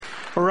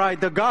All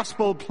right, the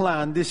gospel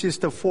plan. This is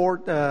the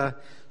fourth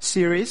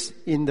series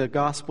in the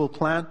gospel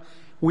plan.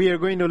 We are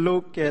going to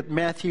look at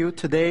Matthew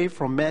today,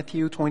 from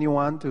Matthew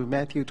 21 to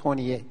Matthew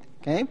 28.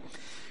 Okay,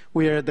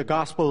 we are at the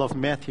Gospel of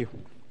Matthew.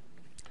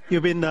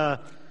 You've been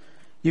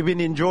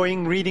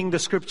enjoying reading the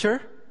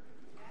scripture?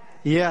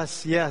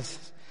 Yes.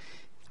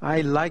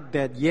 I like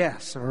that.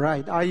 Yes. All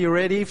right. Are you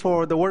ready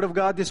for the Word of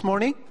God this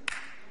morning?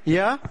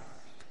 Yeah.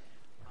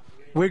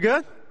 We're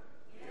good.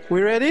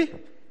 We ready?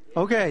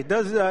 Okay.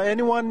 Does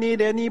anyone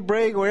need any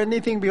break or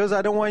anything? Because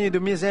I don't want you to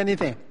miss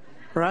anything.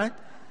 Right?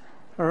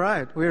 All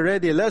right. We're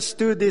ready. Let's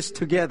do this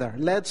together.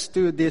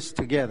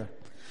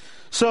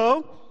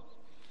 So,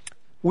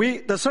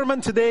 the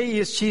sermon today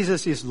is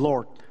Jesus is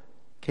Lord.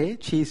 Okay?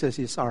 Jesus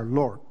is our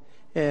Lord.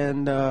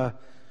 And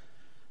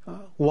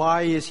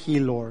why is He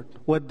Lord?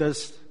 What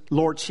does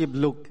Lordship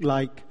look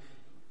like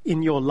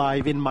in your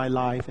life, in my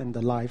life, and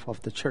the life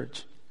of the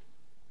church?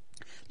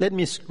 Let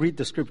me read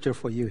the scripture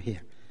for you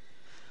here.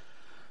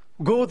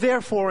 Go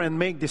therefore and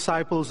make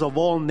disciples of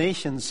all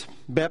nations,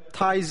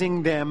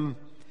 baptizing them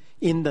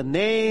in the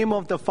name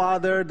of the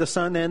Father, the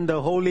Son, and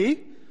the Holy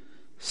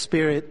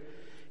Spirit,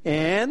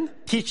 and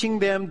teaching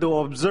them to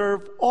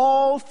observe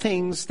all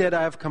things that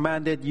I have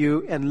commanded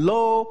you. And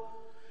lo,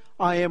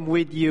 I am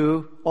with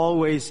you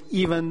always,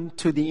 even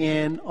to the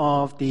end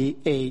of the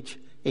age.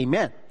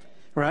 Amen.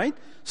 Right?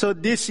 So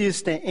this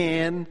is the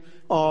end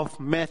of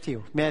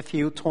Matthew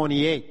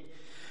 28.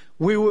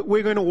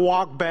 We're going to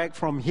walk back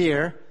from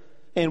here,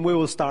 and we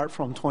will start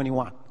from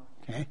 21.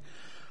 Okay?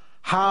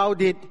 How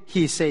did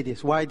He say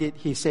this? Why did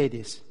He say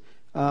this?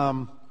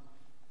 I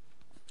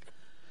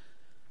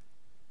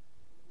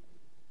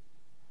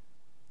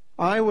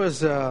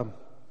was,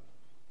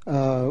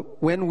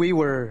 when we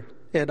were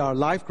at our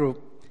life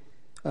group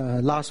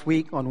last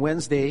week on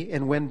Wednesday,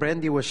 and when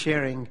Brandy was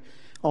sharing,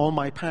 all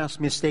my past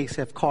mistakes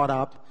have caught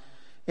up,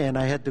 and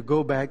I had to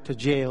go back to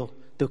jail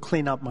to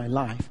clean up my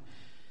life.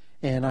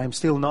 And I'm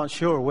still not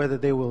sure whether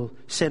they will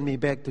send me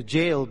back to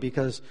jail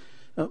because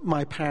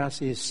my past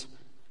is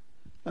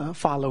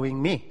following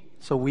me.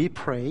 So we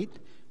prayed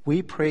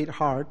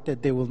hard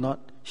that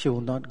she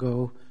will not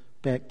go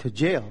back to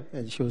jail,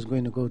 and she was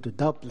going to go to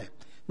Dublin.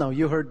 Now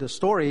you heard the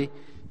story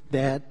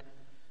that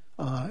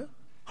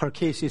her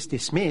case is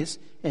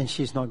dismissed and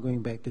she's not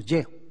going back to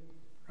jail,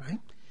 right?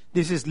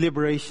 This is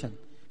liberation,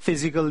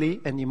 physically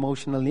and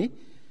emotionally,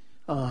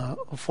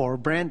 for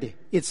Brandy.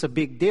 It's a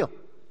big deal.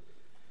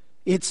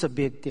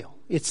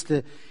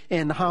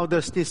 And how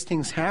does these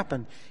things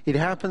happen? It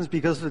happens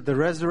because of the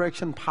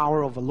resurrection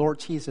power of the Lord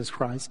Jesus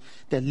Christ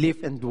that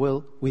live and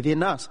dwell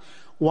within us.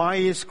 Why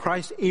is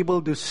Christ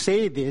able to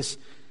say this?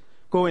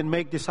 Go and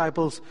make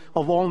disciples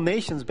of all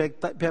nations,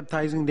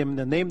 baptizing them in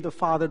the name of the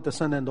Father, the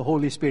Son, and the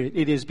Holy Spirit.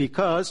 It is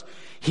because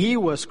He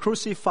was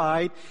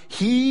crucified,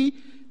 He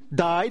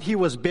died, He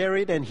was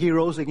buried, and He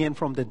rose again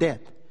from the dead.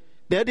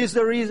 That is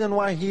the reason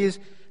why He is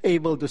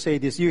able to say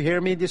this. You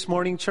hear me this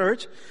morning,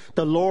 church?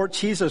 The Lord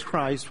Jesus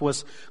Christ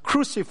was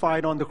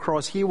crucified on the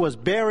cross. He was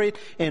buried,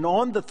 and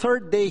on the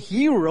third day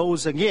He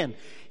rose again.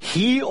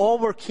 He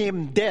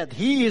overcame death.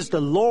 He is the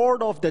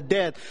Lord of the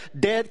dead.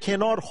 Death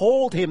cannot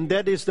hold Him.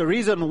 That is the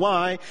reason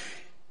why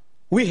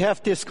we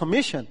have this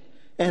commission.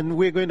 And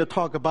we're going to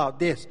talk about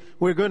this.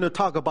 We're going to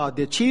talk about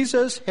that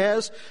Jesus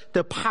has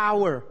the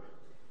power.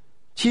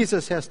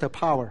 Jesus has the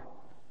power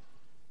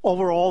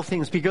over all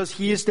things because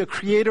He is the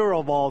creator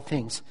of all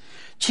things.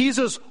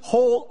 Jesus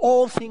holds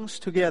all things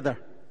together.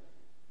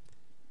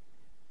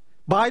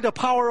 By the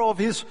power of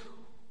His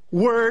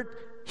word,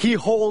 He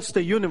holds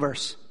the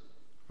universe.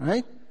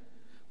 Right?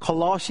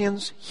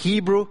 Colossians,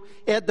 Hebrew,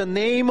 at the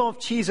name of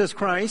Jesus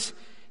Christ,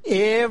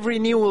 every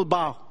knee will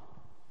bow.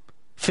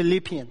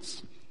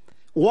 Philippians.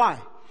 Why?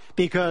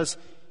 Because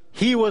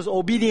He was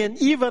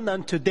obedient even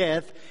unto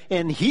death,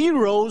 and He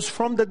rose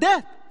from the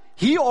dead.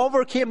 He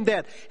overcame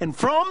that. And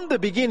from the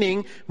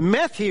beginning,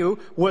 Matthew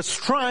was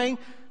trying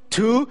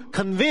to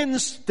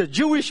convince the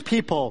Jewish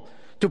people,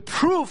 to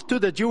prove to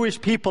the Jewish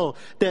people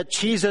that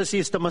Jesus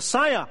is the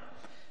Messiah.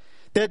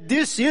 That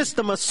this is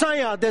the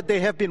Messiah that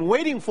they have been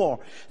waiting for.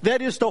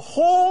 That is the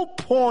whole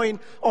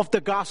point of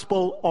the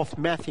Gospel of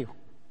Matthew.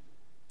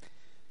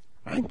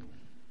 Right?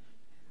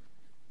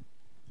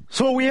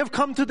 So we have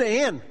come to the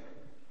end.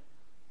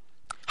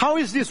 How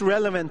is this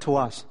relevant to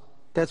us?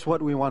 That's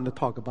what we want to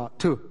talk about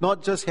too.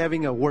 Not just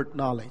having a word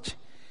knowledge.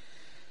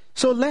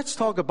 So let's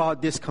talk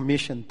about this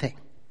commission thing.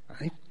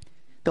 Right?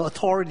 The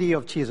authority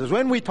of Jesus.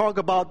 When we talk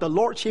about the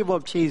Lordship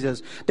of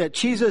Jesus, that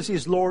Jesus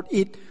is Lord,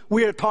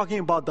 we are talking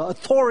about the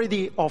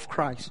authority of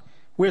Christ.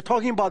 We're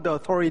talking about the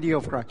authority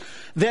of Christ.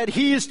 That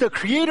He is the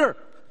Creator.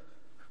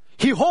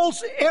 He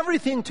holds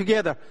everything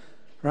together.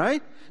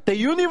 Right? The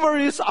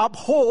universe is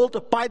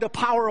upheld by the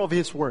power of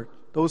His word.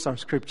 Those are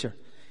scripture.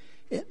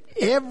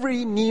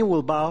 Every knee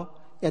will bow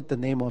at the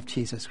name of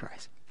Jesus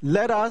Christ.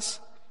 Let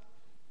us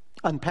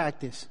unpack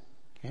this.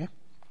 Okay?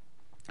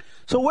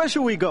 So where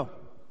should we go?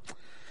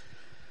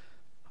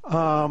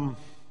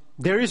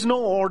 There is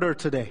no order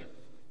today.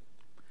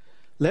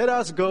 Let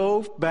us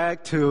go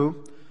back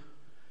to,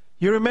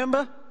 you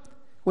remember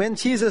when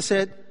Jesus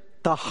said,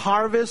 the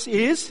harvest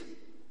is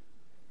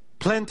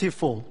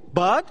plentiful,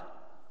 but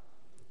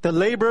the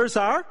laborers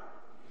are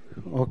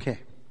okay.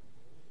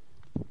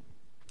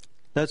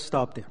 Let's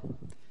stop there.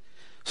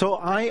 So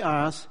I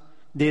asked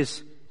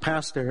this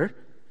pastor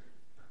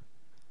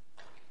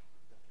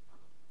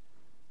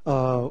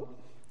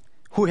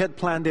who had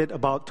planted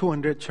about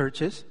 200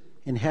 churches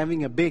and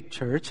having a big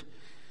church,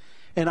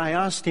 and I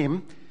asked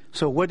him,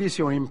 so what is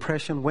your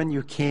impression when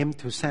you came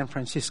to San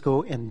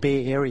Francisco and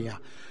Bay Area?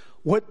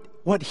 What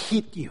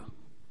hit you?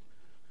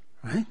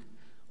 Right?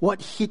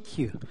 What hit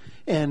you?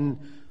 And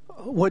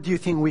what do you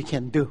think we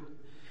can do?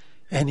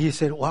 And he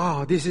said,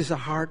 wow, this is a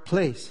hard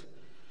place.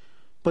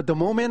 But the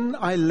moment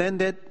I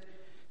landed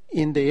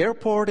in the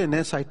airport and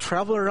as I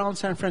travel around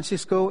San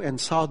Francisco and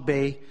South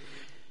Bay,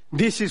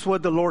 this is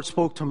what the Lord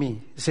spoke to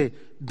me. He said,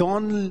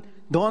 don't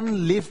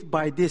live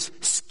by this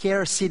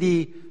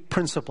scarcity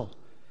principle.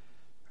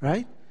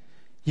 Right?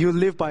 You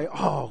live by,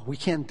 we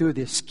can't do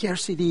this.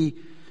 Scarcity,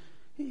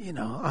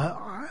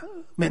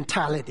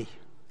 mentality.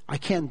 I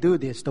can't do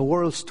this. The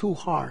world's too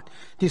hard.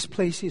 This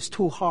place is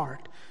too hard.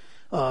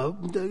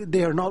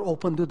 They are not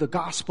open to the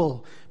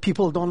gospel.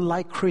 People don't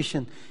like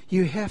Christian.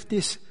 You have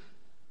this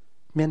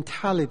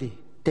mentality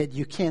that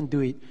you can't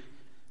do it.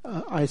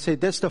 I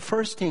said, that's the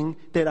first thing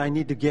that I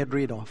need to get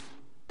rid of.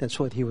 That's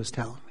what he was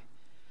telling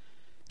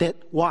me.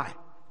 Why?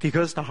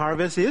 Because the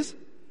harvest is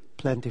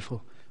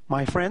plentiful.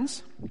 My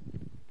friends,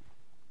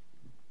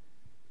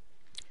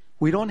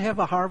 we don't have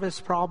a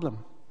harvest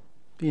problem.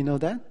 Do you know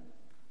that?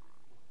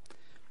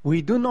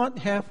 We do not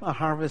have a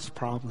harvest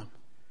problem.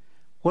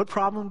 What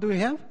problem do we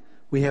have?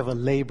 We have a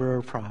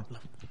laborer problem.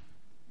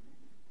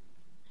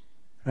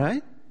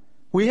 Right?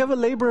 We have a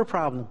laborer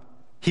problem.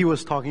 He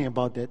was talking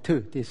about that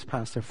too, this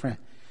pastor friend.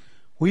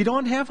 We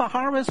don't have a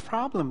harvest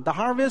problem. The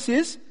harvest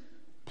is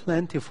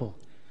plentiful.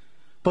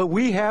 But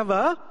we have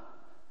a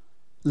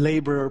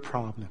laborer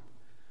problem.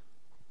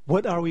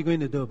 What are we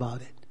going to do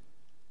about it?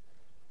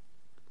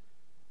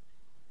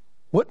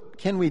 What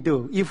can we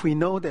do if we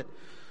know that?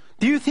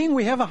 Do you think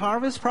we have a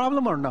harvest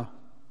problem or no?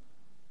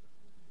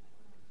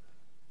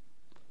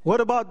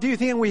 Do you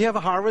think we have a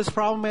harvest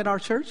problem at our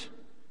church?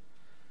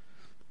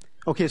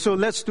 Okay, so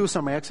let's do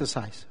some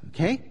exercise,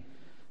 okay?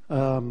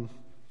 And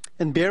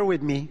bear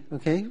with me,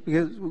 okay?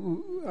 Because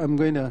I'm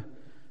going to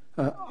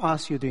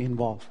ask you to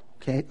involve,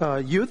 okay?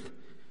 Youth,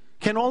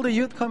 can all the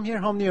youth come here?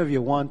 How many of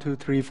you? 1, 2,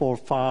 3, 4,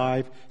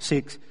 5,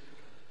 6.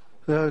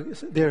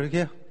 There,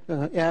 yeah.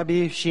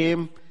 Abby,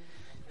 Shim,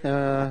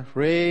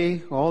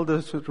 Ray, all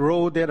the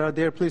row that are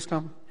there, please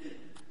come.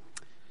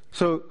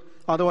 So,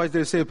 otherwise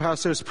they say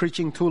pastor's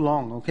preaching too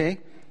long, okay?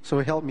 So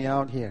help me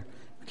out here.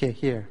 Okay,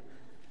 here.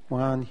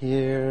 One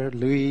here,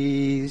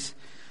 Louise,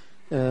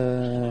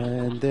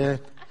 and then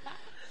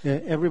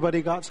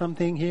everybody got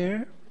something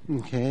here?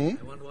 Okay.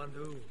 I want one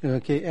too.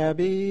 Okay,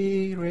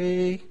 Abby,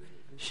 Ray,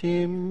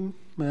 Shim,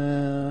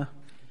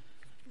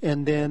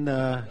 and then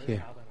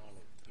here.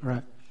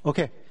 Right.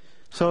 Okay.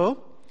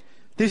 So,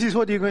 this is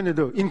what you're going to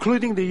do,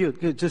 including the youth.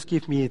 Just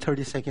give me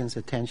 30 seconds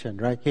attention,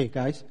 right? Hey,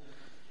 guys.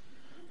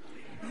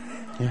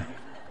 Yeah.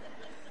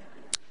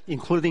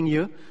 Including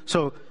you.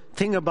 So,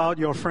 think about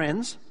your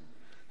friends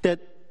that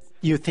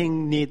you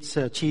think needs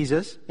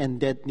Jesus and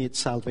that needs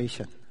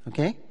salvation,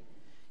 okay?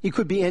 It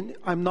could be,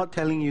 I'm not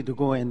telling you to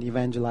go and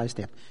evangelize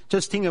them.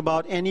 Just think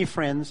about any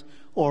friends,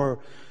 or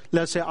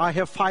let's say I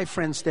have 5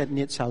 friends that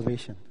need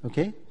salvation,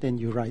 okay? Then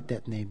you write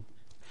that name.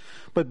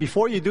 But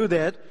before you do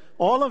that,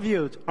 all of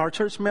you, our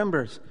church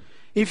members,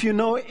 if you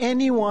know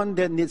anyone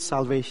that needs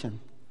salvation,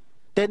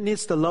 that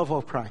needs the love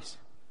of Christ,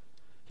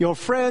 your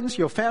friends,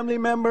 your family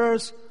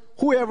members,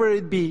 whoever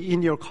it be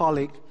in your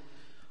colleague,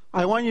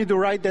 I want you to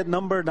write that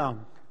number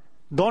down.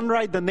 Don't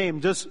write the name.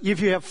 Just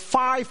if you have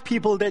 5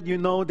 people that you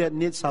know that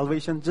need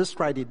salvation, just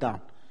write it down.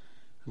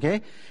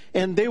 Okay?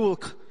 And they will,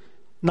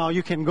 now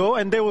you can go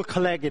and they will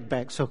collect it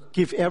back. So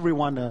give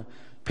everyone a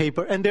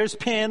paper. And there's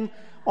pen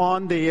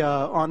on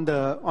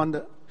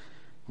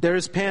there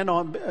is pen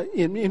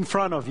in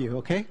front of you,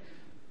 okay?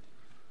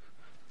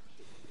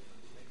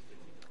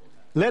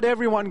 Let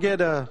everyone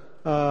get a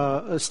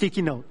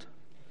sticky note.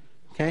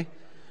 Okay?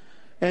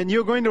 And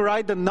you're going to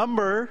write the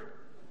number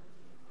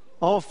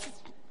of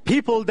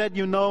people that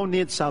you know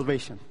need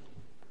salvation,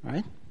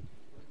 right?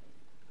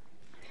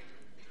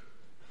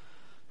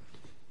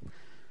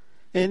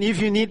 And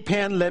if you need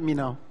pen, let me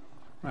know,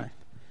 right?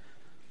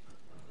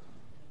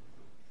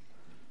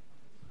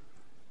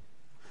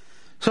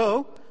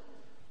 So,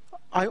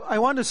 I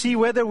want to see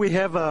whether we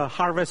have a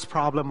harvest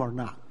problem or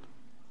not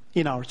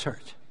in our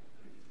church,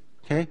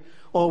 okay?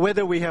 Or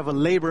whether we have a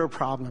labor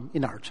problem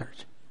in our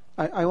church.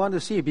 I want to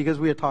see because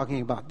we are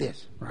talking about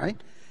this, right?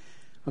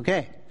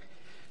 Okay.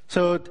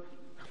 So,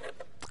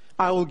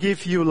 I will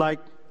give you like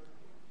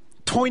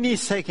 20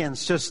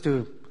 seconds just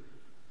to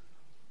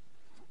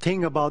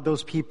think about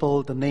those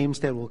people, the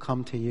names that will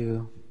come to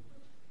you,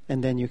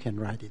 and then you can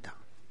write it down.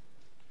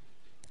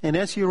 And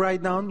as you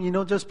write down,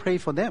 just pray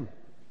for them.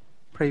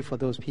 Pray for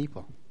those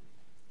people.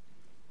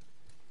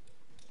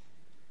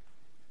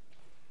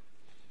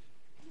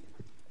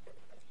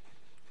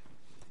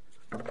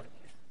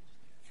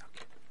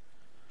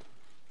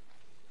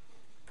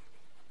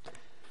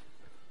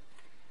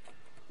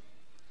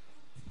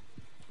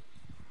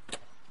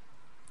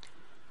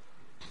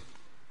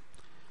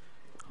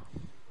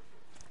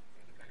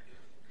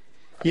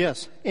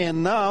 Yes.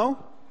 And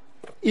now,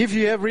 if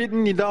you have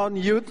written it down,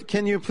 youth,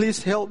 can you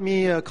please help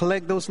me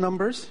collect those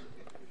numbers?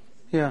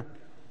 Yeah.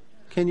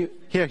 Can you?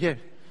 Here.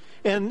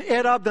 And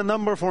add up the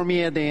number for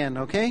me at the end,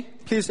 okay?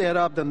 Please add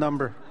up the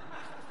number.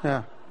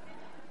 Yeah.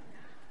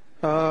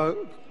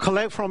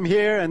 Collect from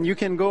here, and you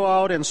can go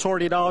out and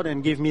sort it out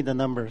and give me the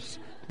numbers.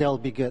 That'll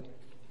be good.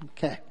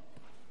 Okay.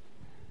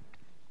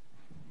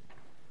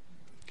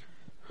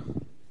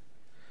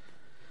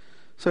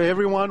 So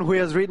everyone who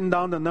has written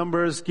down the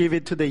numbers, give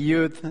it to the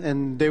youth,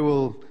 and they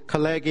will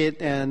collect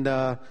it. And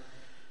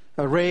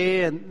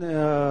Ray and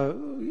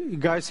you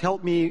guys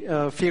help me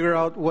figure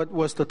out what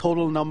was the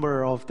total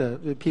number of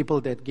the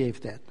people that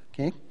gave that.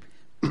 Okay.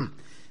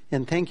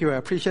 And thank you. I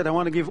appreciate it. I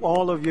want to give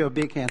all of you a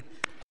big hand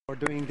for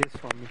doing this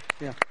for me.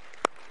 Yeah.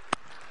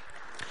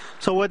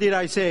 So what did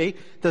I say?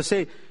 To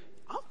say,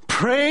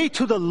 pray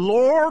to the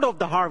Lord of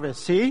the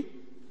harvest. See?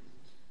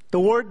 The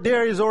word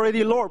there is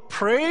already Lord.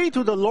 Pray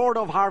to the Lord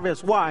of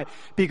harvest. Why?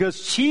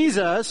 Because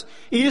Jesus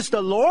is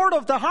the Lord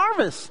of the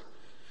harvest.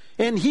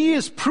 And He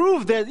is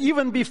proof that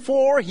even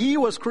before He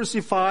was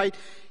crucified,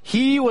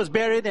 He was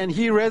buried and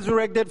He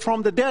resurrected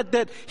from the dead,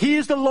 that He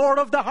is the Lord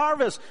of the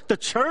harvest. The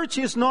church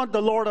is not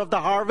the Lord of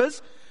the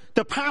harvest.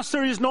 The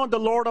pastor is not the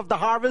Lord of the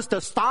harvest.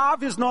 The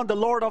staff is not the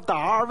Lord of the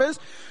harvest.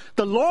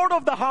 The Lord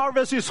of the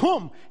harvest is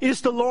whom?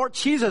 Is the Lord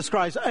Jesus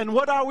Christ. And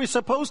what are we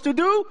supposed to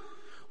do?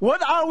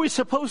 What are we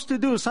supposed to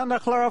do, Santa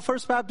Clara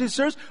First Baptist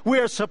Church? We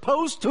are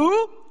supposed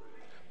to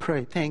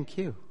pray. Thank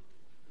you.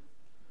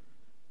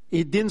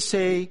 It didn't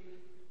say,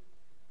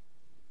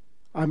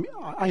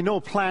 I know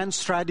plan,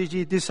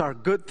 strategy, these are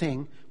good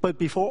things, but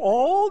before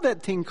all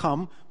that thing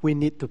come, we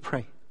need to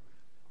pray.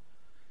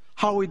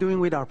 How are we doing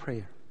with our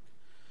prayer?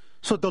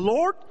 So the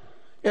Lord,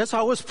 as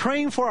I was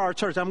praying for our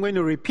church, I'm going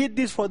to repeat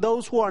this for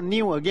those who are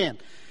new again.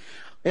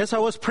 As I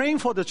was praying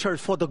for the church,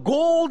 for the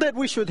goal that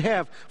we should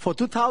have for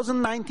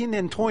 2019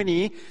 and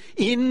 20,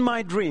 in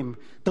my dream,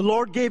 the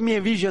Lord gave me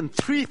a vision,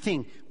 3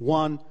 things.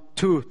 1,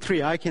 2,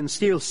 3. I can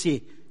still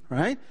see,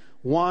 right?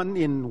 1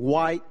 in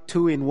white,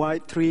 2 in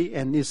white, 3,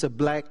 and it's a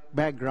black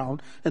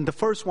background. And the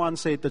first one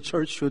said the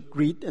church should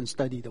read and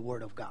study the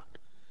Word of God.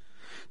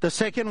 The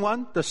second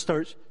one, the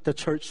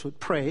church should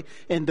pray.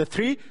 And the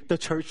 3, the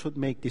church should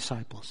make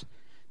disciples.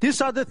 These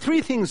are the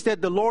 3 things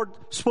that the Lord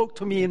spoke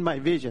to me in my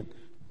vision.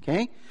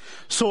 Okay?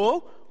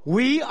 So,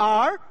 we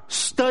are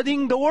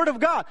studying the Word of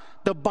God.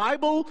 The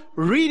Bible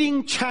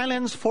reading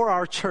challenge for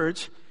our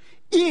church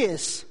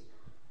is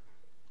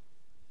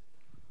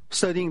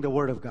studying the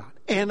Word of God.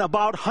 And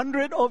about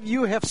 100 of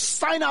you have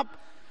signed up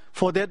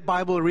for that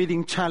Bible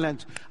reading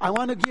challenge. I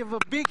want to give a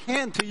big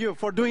hand to you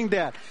for doing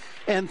that.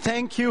 And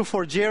thank you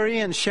for Jerry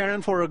and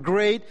Sharon for a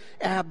great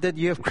app that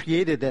you have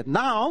created that.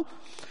 Now,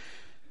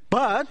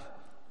 but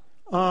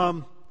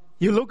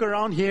you look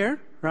around here,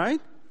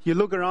 right? You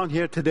look around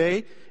here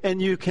today,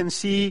 and you can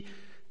see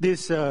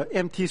these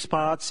empty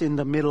spots in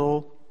the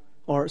middle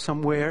or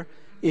somewhere.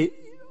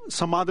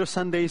 Some other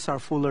Sundays are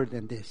fuller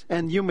than this.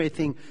 And you may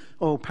think,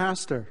 oh,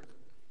 Pastor,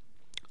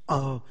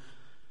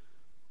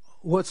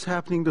 what's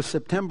happening to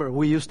September?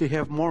 We used to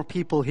have more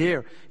people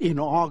here in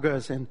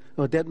August, and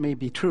that may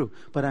be true.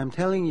 But I'm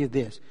telling you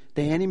this,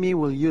 the enemy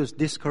will use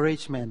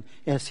discouragement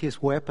as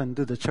his weapon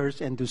to the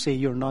church and to say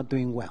you're not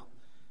doing well.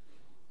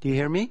 Do you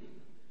hear me?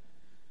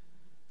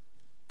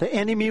 The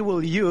enemy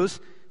will use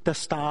the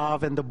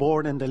staff and the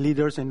board and the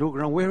leaders and look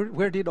around.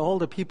 Where did all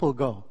the people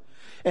go?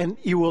 And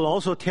he will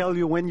also tell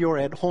you when you're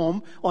at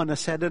home on a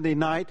Saturday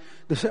night,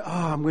 they say,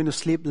 I'm going to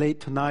sleep late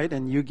tonight.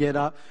 And you get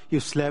up,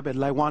 you slept at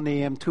like 1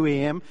 a.m., 2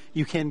 a.m.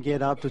 You can't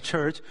get up to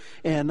church.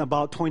 And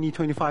about 20,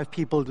 25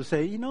 people to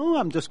say,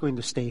 I'm just going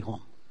to stay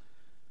home.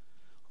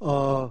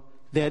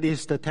 That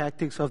is the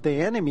tactics of the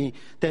enemy,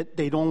 that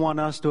they don't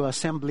want us to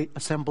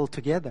assemble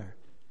together.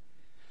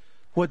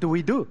 What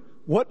do?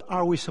 What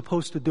are we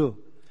supposed to do?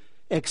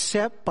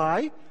 Except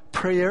by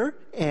prayer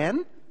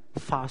and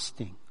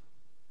fasting.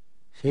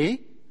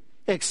 See?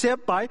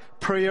 Except by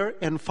prayer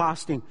and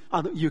fasting.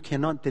 You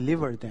cannot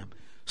deliver them.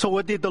 So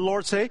what did the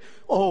Lord say?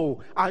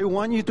 I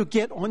want you to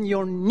get on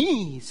your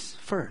knees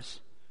first.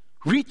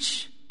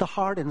 Reach the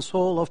heart and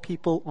soul of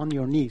people on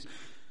your knees.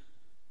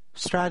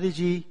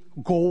 Strategy,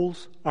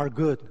 goals are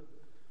good.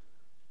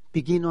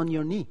 Begin on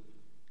your knee.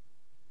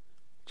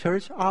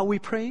 Church, are we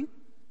praying?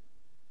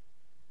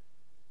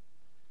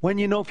 When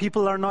you know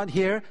people are not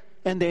here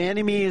and the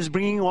enemy is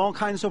bringing all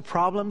kinds of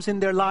problems in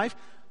their life,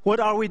 what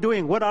are we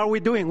doing? What are we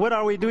doing? What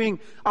are we doing?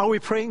 Are we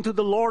praying to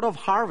the Lord of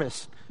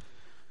harvest?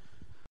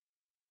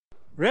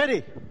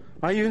 Ready?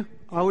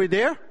 Are we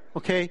there?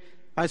 Okay.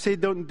 I say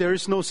there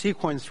is no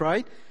sequence,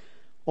 right?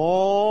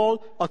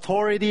 All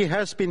authority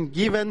has been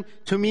given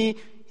to me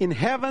in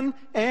heaven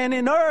and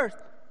in earth.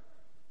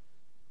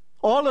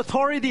 All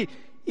authority.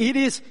 It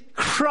is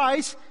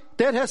Christ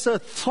that has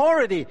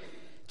authority.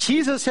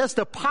 Jesus has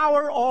the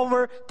power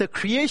over the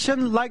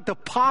creation like the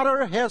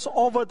potter has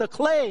over the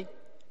clay.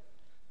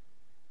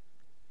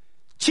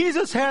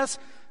 Jesus has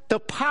the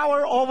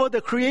power over the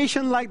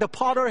creation like the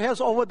potter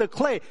has over the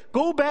clay.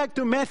 Go back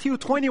to Matthew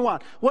 21.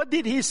 What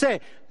did he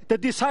say? the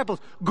disciples,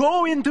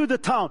 go into the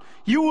town.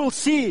 You will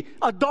see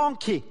a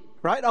donkey,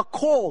 right? A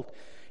colt.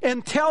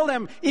 And tell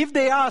them, if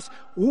they ask,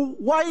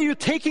 why are you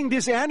taking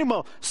this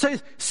animal?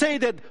 Say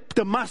that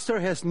the master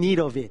has need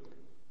of it.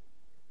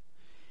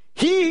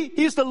 He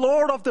is the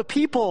Lord of the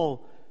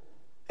people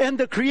and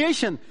the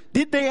creation.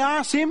 Did they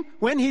ask him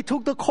when he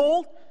took the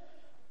colt?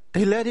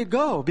 They let it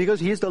go because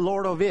he is the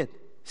Lord of it.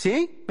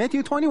 See?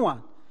 Matthew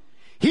 21.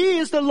 He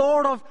is the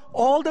Lord of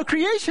all the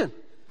creation.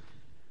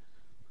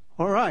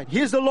 All right. He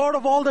is the Lord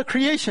of all the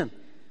creation.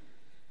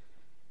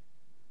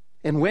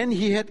 And when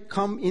he had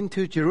come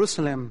into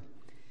Jerusalem,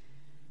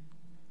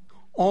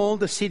 all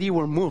the city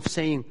were moved,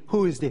 saying,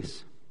 who is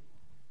this?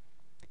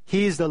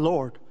 He is the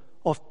Lord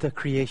of the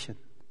creation.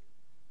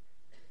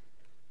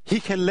 He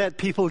can let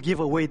people give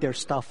away their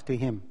stuff to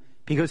him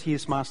because he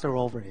is master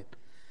over it.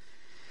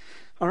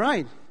 All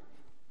right.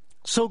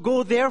 So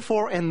go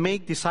therefore and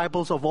make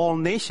disciples of all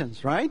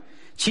nations, right?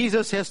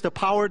 Jesus has the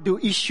power to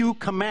issue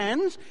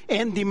commands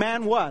and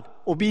demand what?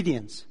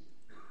 Obedience.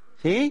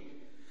 See?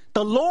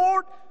 The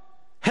Lord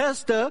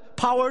has the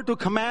power to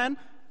command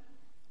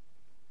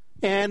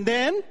and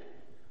then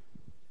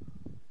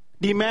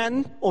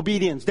demand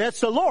obedience. That's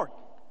the Lord.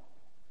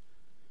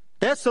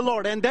 That's the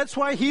Lord. And that's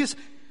why He's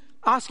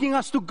asking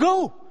us to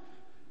go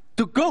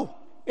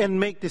and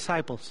make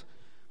disciples.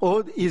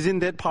 Oh, isn't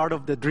that part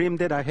of the dream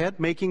that I had,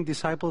 making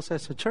disciples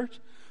as a church?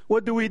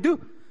 What do?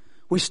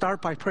 We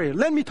start by prayer.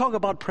 Let me talk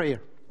about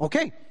prayer,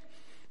 okay?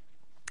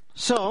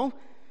 So,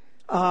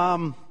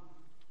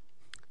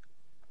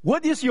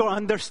 what is your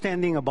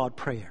understanding about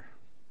prayer?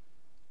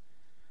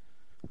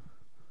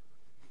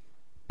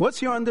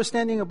 What's your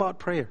understanding about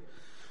prayer?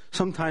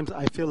 Sometimes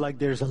I feel like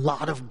there's a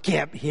lot of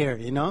gap here,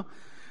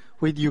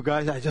 with you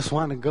guys. I just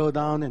want to go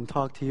down and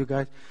talk to you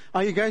guys.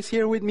 Are you guys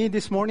here with me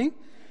this morning?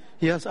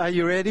 Yes, are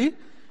you ready?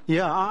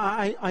 Yeah,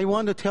 I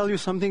want to tell you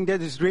something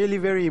that is really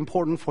very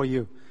important for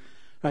you.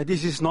 Right?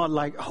 This is not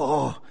like,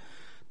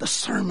 the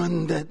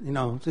sermon that,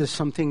 there's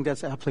something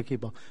that's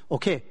applicable.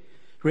 Okay,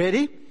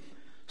 ready?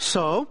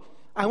 So,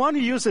 I want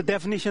to use the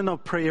definition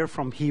of prayer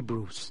from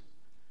Hebrews.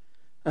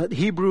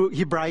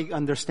 Hebraic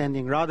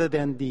understanding rather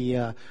than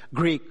the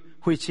Greek,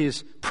 which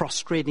is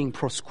prostrating,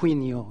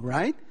 proskuneo,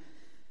 right?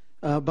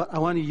 But I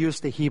want to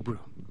use the Hebrew.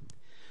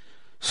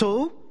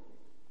 So,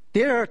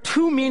 there are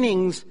two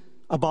meanings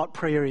about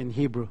prayer in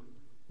Hebrew.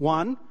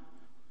 One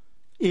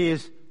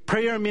is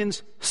prayer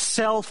means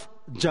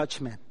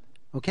self-judgment.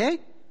 Okay?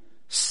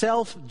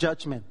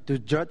 Self-judgment, to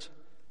judge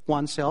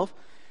oneself.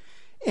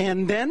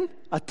 And then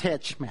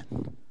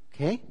attachment.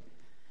 Okay?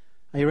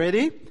 Are you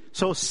ready?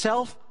 So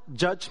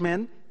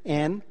self-judgment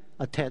and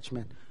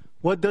attachment.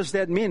 What does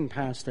that mean,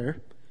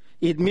 Pastor?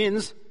 It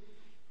means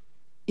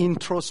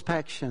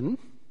introspection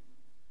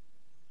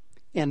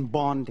and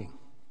bonding.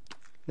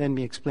 Let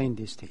me explain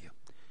this to you.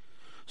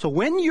 So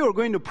when you're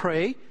going to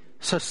pray,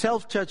 so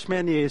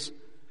self-judgment is,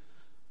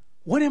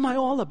 what am I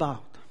all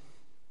about?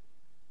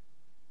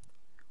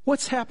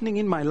 What's happening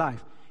in my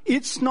life?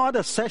 It's not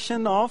a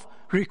session of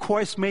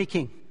request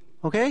making,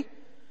 okay?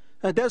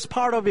 That's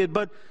part of it,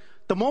 but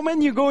the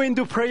moment you go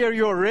into prayer,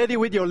 you're ready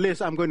with your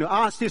list. I'm going to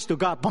ask this to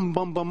God. Bum,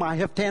 bum, bum. I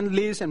have 10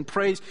 lists and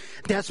praise.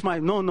 That's my,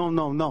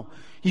 no.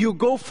 You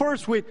go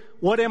first with,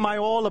 what am I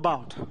all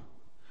about?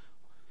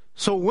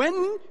 So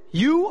when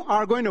you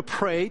are going to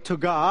pray to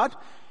God,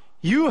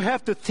 you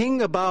have to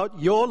think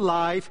about your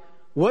life.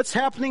 What's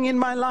happening in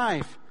my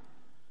life?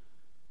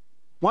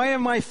 Why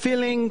am I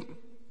feeling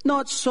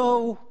not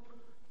so,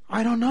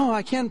 I don't know,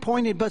 I can't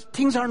point it, but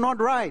things are not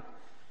right.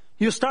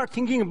 You start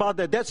thinking about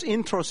that. That's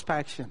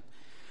introspection.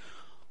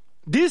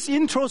 This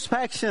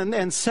introspection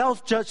and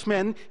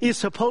self-judgment is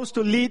supposed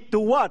to lead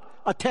to what?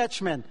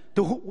 Attachment.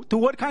 To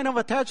what kind of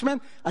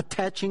attachment?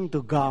 Attaching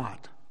to God.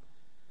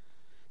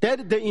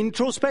 That the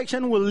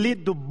introspection will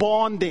lead to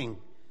bonding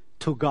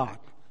to God.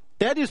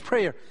 That is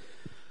prayer.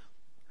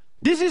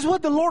 This is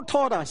what the Lord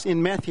taught us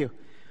in Matthew.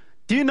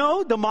 Do you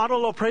know the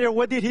model of prayer?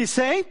 What did He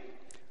say?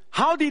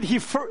 How did He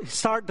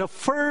start the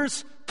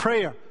first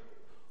prayer?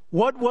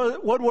 What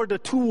were the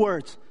two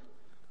words?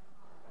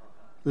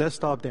 Let's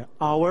stop there.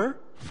 Our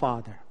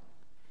Father.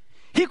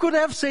 He could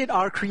have said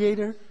our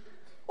Creator,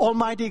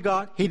 Almighty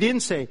God. He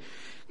didn't say.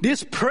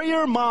 This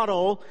prayer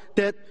model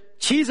that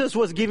Jesus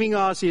was giving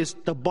us is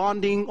the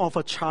bonding of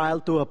a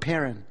child to a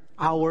parent.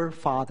 Our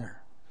Father.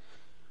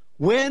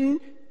 When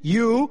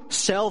you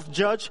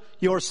self-judge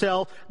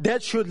yourself,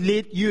 that should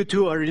lead you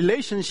to a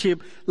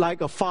relationship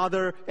like a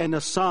father and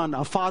a son,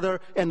 a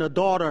father and a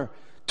daughter,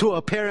 to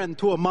a parent,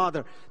 to a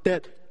mother.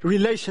 That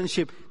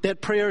relationship, that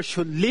prayer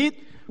should lead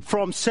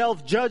from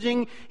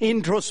self-judging,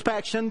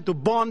 introspection, to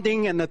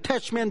bonding and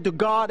attachment to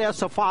God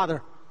as a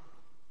Father.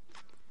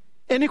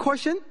 Any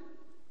question?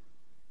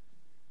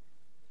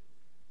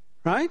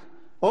 Right?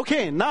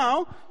 Okay,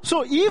 now,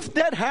 so if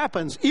that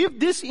happens, if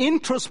this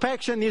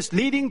introspection is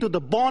leading to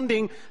the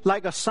bonding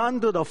like a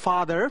son to the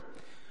father,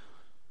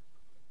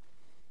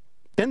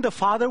 then the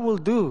father will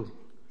do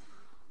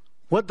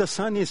what the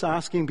son is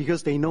asking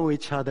because they know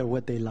each other,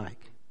 what they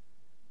like.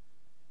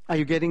 Are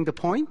you getting the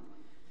point?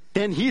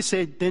 Then he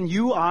said, then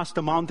you ask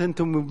the mountain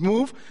to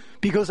move,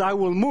 because I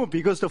will move,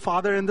 because the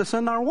Father and the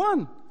Son are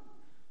one.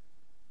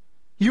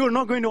 You're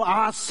not going to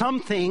ask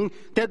something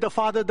that the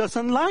Father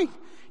doesn't like.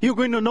 You're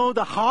going to know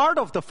the heart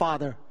of the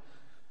Father.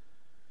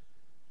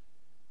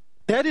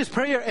 That is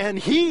prayer, and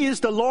He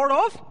is the Lord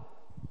of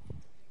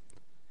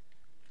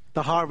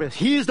the harvest.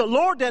 He is the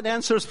Lord that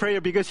answers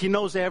prayer because He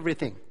knows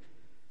everything.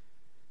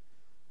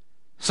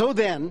 So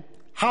then,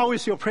 how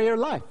is your prayer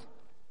life?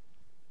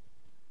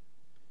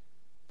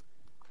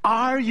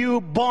 Are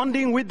you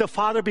bonding with the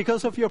Father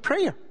because of your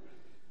prayer?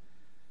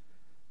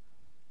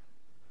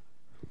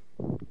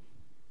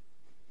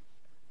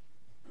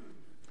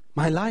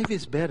 My life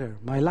is better.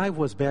 My life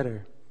was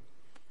better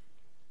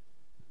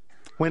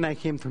when I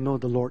came to know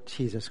the Lord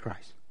Jesus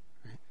Christ.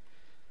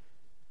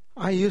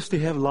 I used to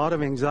have a lot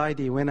of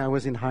anxiety when I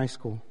was in high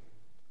school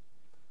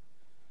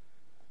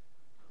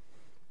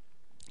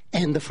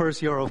and the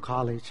first year of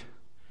college.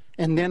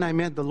 And then I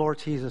met the Lord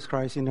Jesus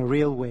Christ in a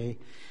real way.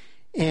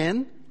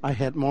 And I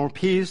had more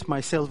peace.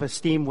 My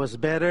self-esteem was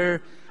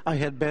better. I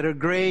had better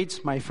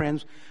grades. My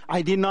friends,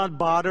 I did not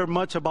bother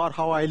much about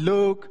how I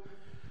look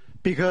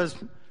because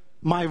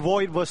my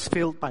void was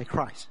filled by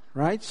Christ,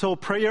 right? So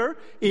prayer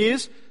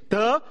is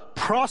the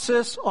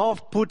process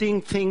of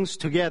putting things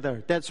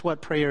together. That's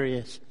what prayer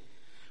is.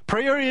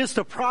 Prayer is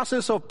the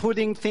process of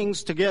putting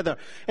things together.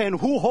 And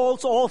who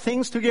holds all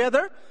things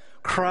together?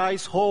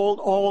 Christ holds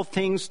all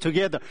things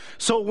together.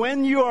 So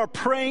when you are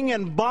praying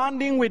and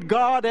bonding with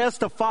God as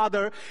the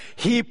Father,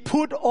 He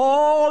put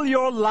all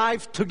your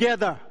life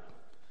together.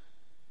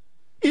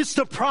 It's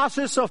the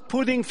process of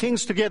putting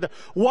things together.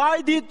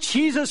 Why did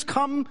Jesus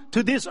come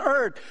to this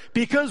earth?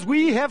 Because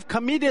we have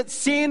committed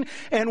sin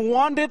and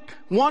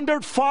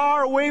wandered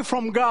far away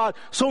from God.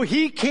 So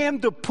He came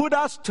to put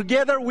us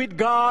together with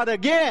God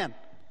again.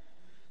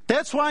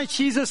 That's why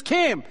Jesus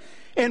came.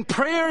 And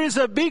prayer is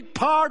a big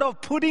part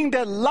of putting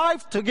that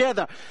life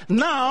together.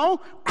 Now,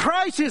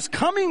 Christ is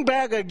coming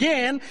back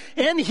again,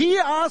 and He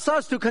asks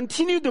us to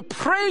continue to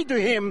pray to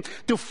Him,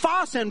 to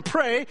fast and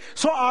pray,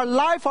 so our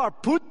life are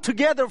put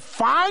together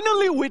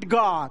finally with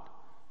God.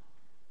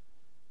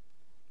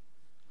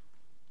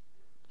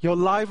 Your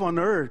life on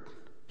earth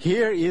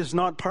here is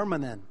not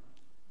permanent.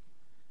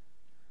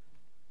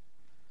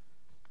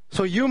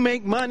 So you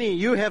make money,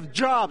 you have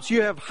jobs,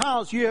 you have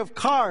house, you have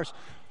cars,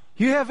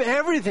 you have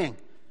everything.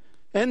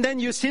 And then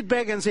you sit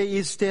back and say,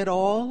 is that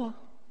all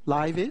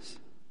life is?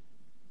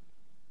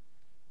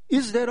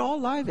 Is that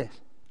all life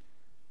is?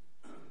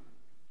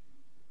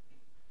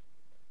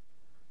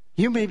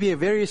 You may be a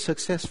very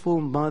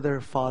successful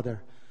mother,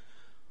 father,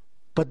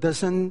 but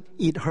doesn't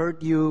it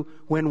hurt you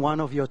when one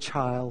of your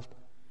child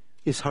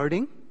is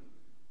hurting?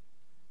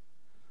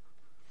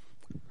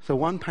 So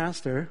one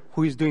pastor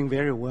who is doing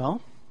very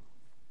well,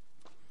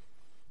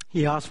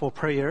 he asked for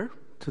prayer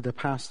to the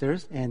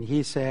pastors, and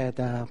he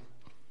said,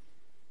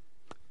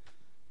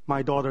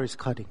 my daughter is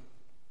cutting.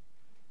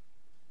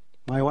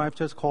 My wife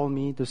just called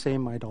me to say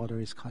my daughter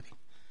is cutting.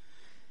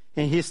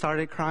 And he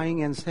started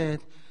crying and said,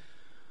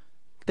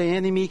 the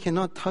enemy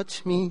cannot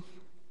touch me.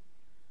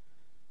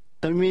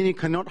 The enemy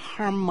cannot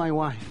harm my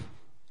wife.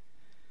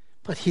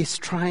 But he's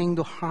trying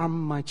to harm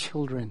my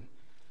children.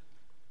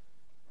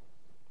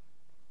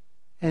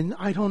 And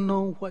I don't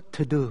know what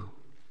to do.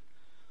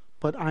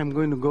 But I'm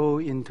going to go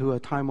into a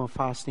time of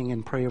fasting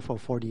and prayer for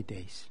 40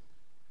 days.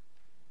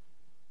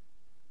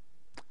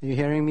 Are you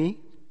hearing me,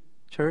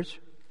 church?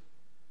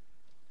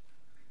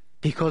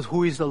 Because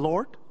who is the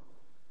Lord?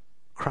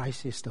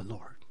 Christ is the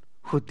Lord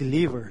who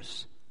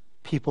delivers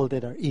people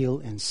that are ill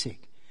and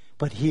sick.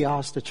 But He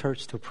asked the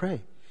church to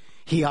pray.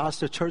 He asked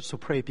the church to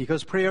pray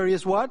because prayer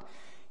is what?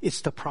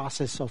 It's the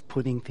process of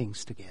putting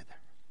things together.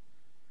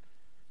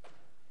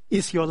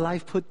 Is your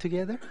life put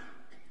together?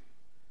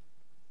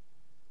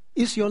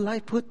 Is your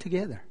life put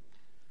together?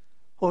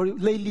 Or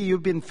lately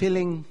you've been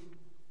feeling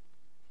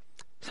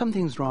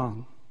something's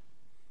wrong.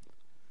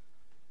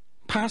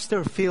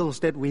 Pastor feels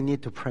that we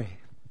need to pray.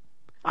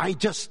 I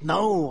just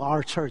know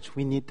our church,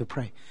 we need to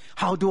pray.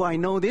 How do I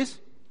know this?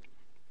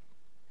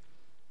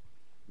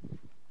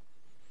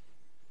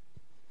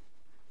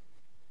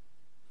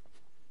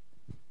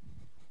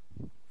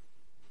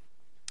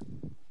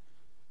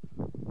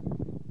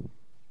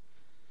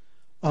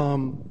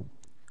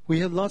 We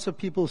have lots of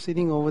people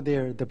sitting over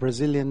there, the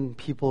Brazilian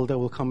people that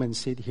will come and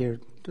sit here.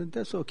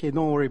 That's okay,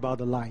 don't worry about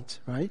the lights,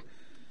 right?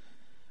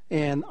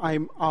 And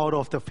I'm out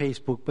of the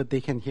Facebook, but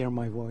they can hear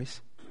my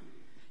voice.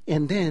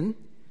 And then,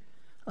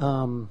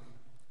 one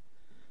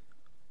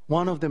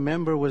of the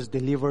members was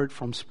delivered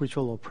from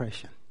spiritual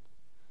oppression.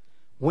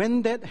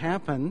 When that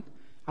happened,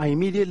 I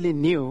immediately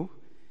knew,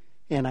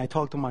 and I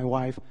talked to my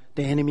wife,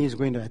 the enemy is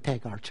going to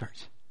attack our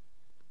church.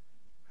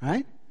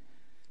 Right?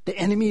 The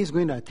enemy is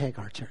going to attack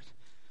our church.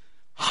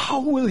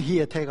 How will he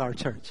attack our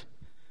church?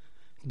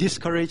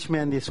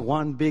 Discouragement is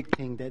one big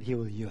thing that he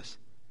will use.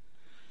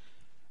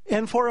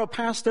 And for a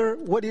pastor,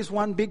 what is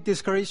one big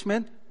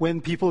discouragement? When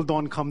people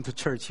don't come to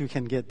church, you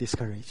can get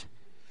discouraged.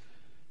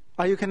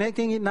 Are you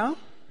connecting it now?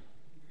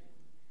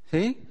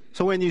 See?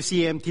 So when you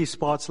see empty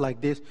spots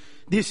like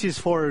this is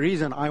for a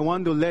reason. I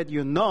want to let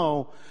you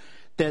know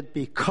that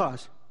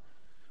because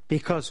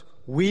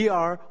we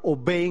are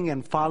obeying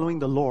and following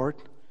the Lord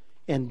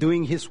and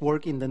doing His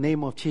work in the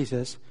name of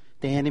Jesus,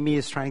 the enemy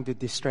is trying to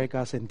distract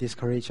us and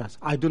discourage us.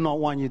 I do not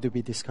want you to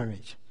be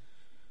discouraged.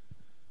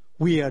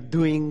 We are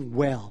doing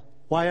well.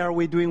 Why are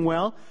we doing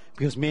well?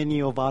 Because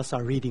many of us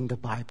are reading the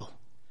Bible.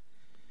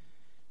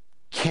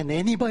 Can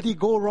anybody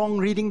go wrong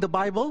reading the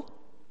Bible?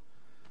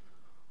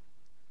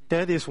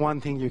 That is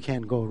one thing you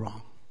can't go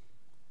wrong.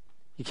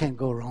 You can't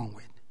go wrong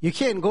with. You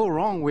can't go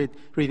wrong with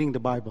reading the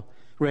Bible.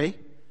 Ray,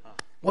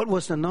 what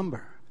was the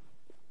number?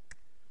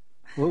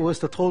 What was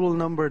the total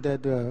number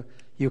that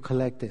you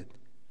collected?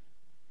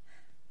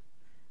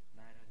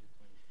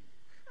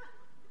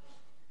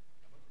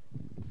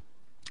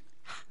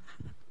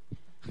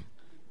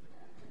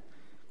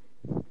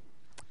 922.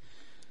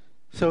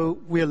 So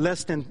we're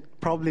less than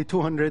probably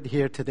 200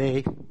 here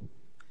today.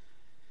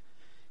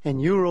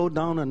 And you wrote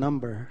down a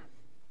number.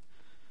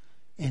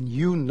 And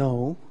you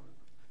know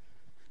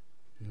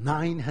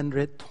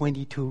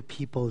 922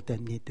 people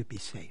that need to be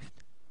saved.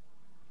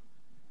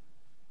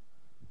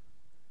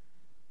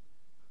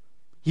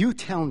 You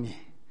tell me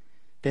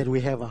that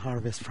we have a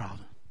harvest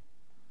problem.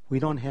 We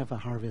don't have a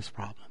harvest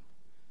problem.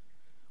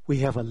 We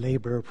have a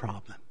labor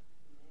problem.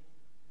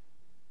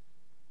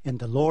 And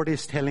the Lord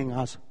is telling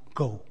us,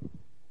 go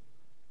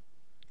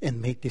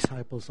and make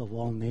disciples of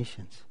all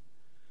nations.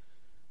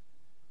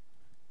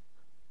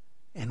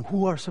 And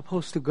who are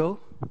supposed to go?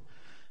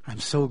 I'm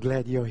so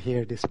glad you're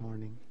here this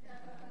morning.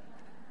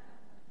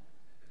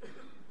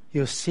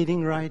 You're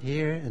sitting right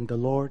here and the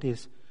Lord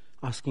is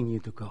asking you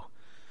to go.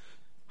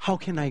 How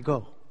can I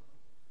go?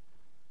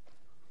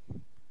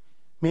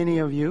 Many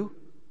of you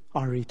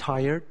are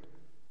retired.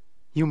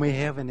 You may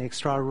have an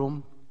extra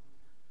room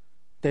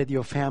that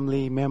your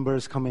family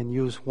members come and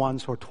use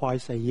once or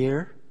twice a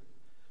year.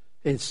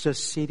 It's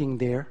just sitting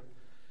there.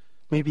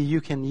 Maybe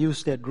you can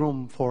use that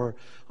room for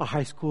a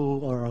high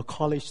school or a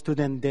college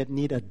student that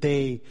need a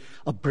day,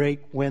 a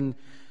break when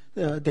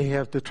they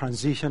have to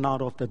transition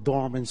out of the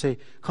dorm and say,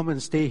 come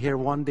and stay here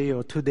 1 day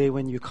or 2 days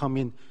when you come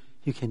in.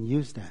 You can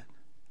use that.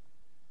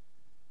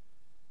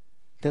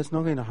 That's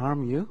not going to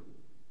harm you.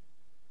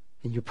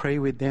 And you pray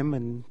with them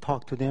and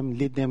talk to them,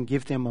 lead them,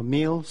 give them a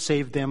meal,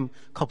 save them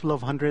a couple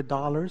of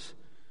 $100.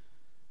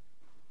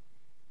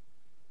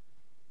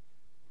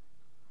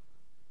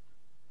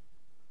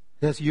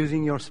 That's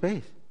using your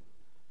space.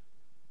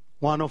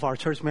 One of our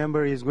church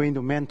members is going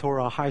to mentor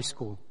a high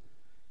school.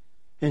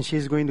 And she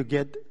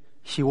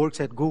works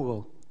at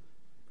Google.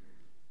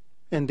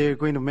 And they're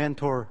going to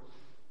mentor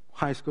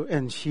high school.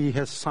 And she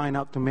has signed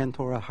up to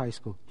mentor a high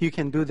school. You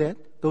can do that.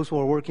 Those who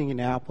are working in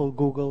Apple,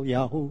 Google,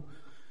 Yahoo,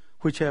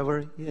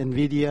 whichever,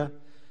 NVIDIA,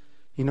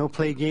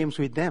 play games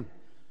with them.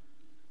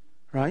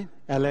 Right?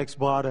 Alex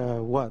bought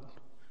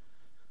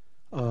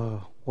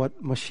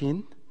what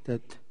machine?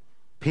 That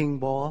ping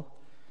ball.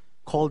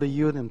 Call the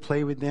youth and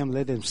play with them,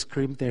 let them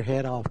scream their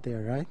head off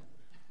there, right?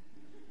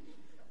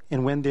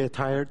 And when they're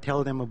tired,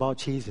 tell them about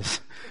Jesus.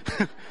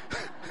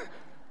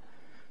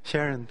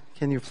 Sharon,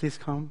 can you please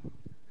come?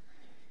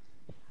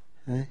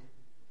 Eh?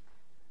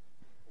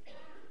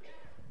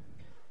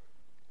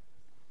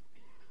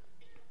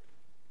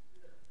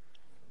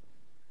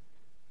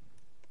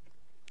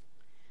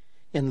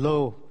 And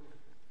lo,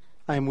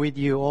 I am with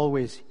you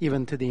always,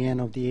 even to the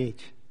end of the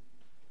age.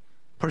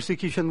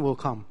 Persecution will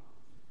come.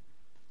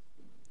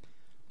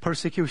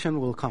 Persecution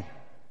will come.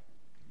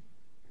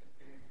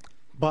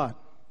 But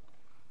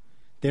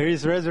there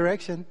is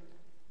resurrection.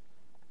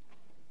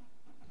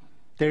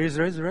 There is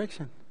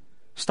resurrection.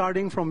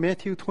 Starting from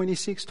Matthew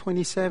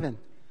 26:27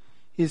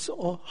 is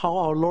how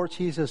our Lord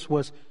Jesus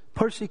was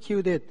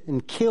persecuted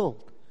and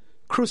killed,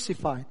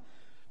 crucified,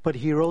 but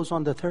He rose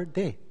on the third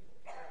day.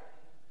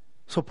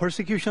 So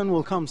persecution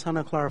will come,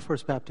 Santa Clara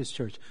First Baptist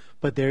Church.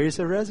 But there is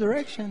a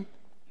resurrection.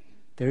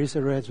 There is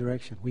a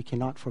resurrection. We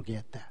cannot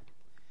forget that.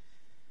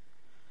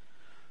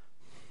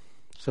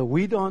 So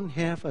we don't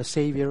have a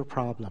Savior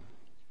problem.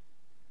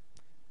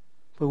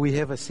 But we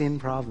have a sin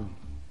problem.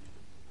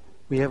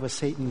 We have a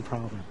Satan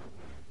problem.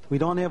 We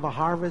don't have a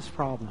harvest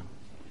problem.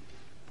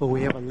 But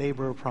we have a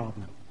labor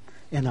problem.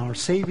 And our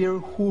Savior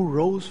who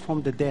rose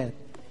from the dead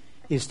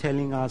is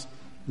telling us,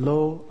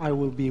 lo, I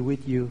will be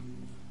with you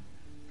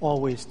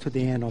always to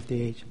the end of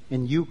the age.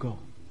 And you go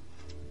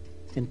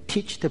and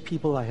teach the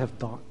people I have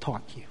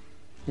taught you.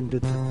 And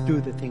do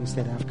the things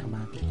that I've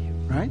commanded you.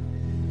 Right?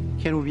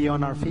 Can we be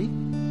on our feet?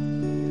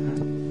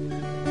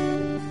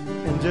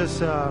 And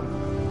just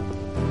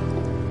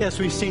as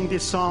we sing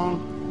this song,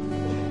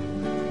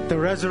 the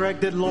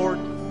resurrected Lord,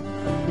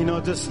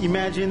 just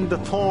imagine the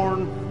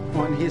thorn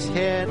on His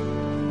head,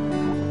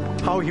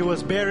 how He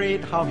was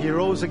buried, how He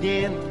rose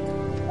again.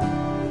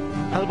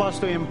 Help us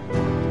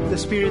the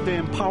Spirit to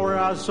empower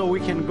us so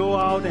we can go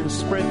out and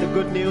spread the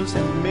good news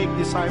and make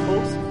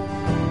disciples.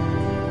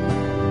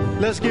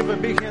 Let's give a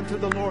big hand to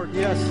the Lord.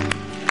 Yes.